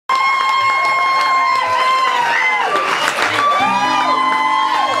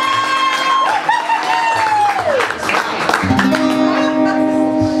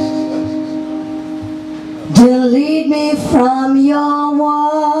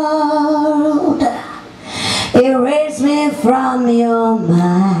Erase me from your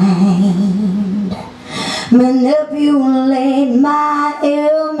mind. Manipulate my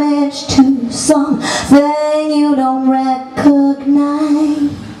image to something you don't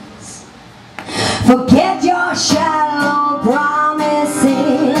recognize. Forget your shallow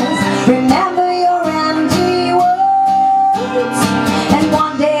promises. Remember your empty words. And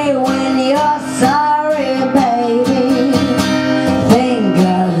one day when you're sorry, baby, think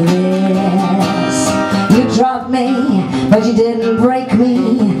of this. You dropped me, but you didn't break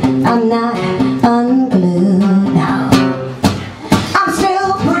me. I'm not unglued now. I'm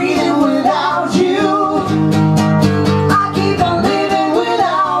still breathing without you. I keep on living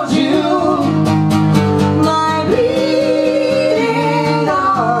without you. My bleeding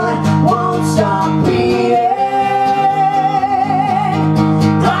heart won't stop beating.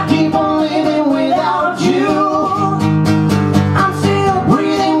 I keep on living without you. I'm still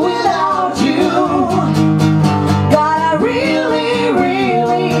breathing without you. God, I really,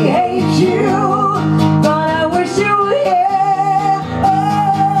 really hate you. God, I wish you were here.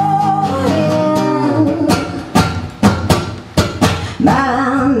 Oh, yeah.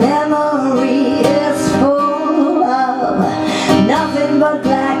 My memory is full of nothing but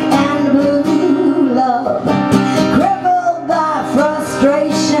black and blue love. Crippled by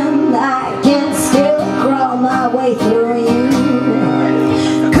frustration, I can still crawl my way through you.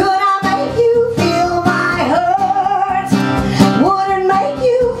 Could I make you feel my hurt? Would it make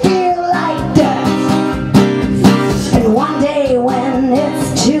you feel like death? And one day when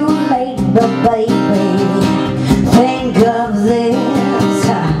it's too late, but baby, think of this.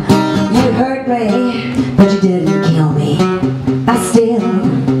 You hurt me, but you didn't kill me.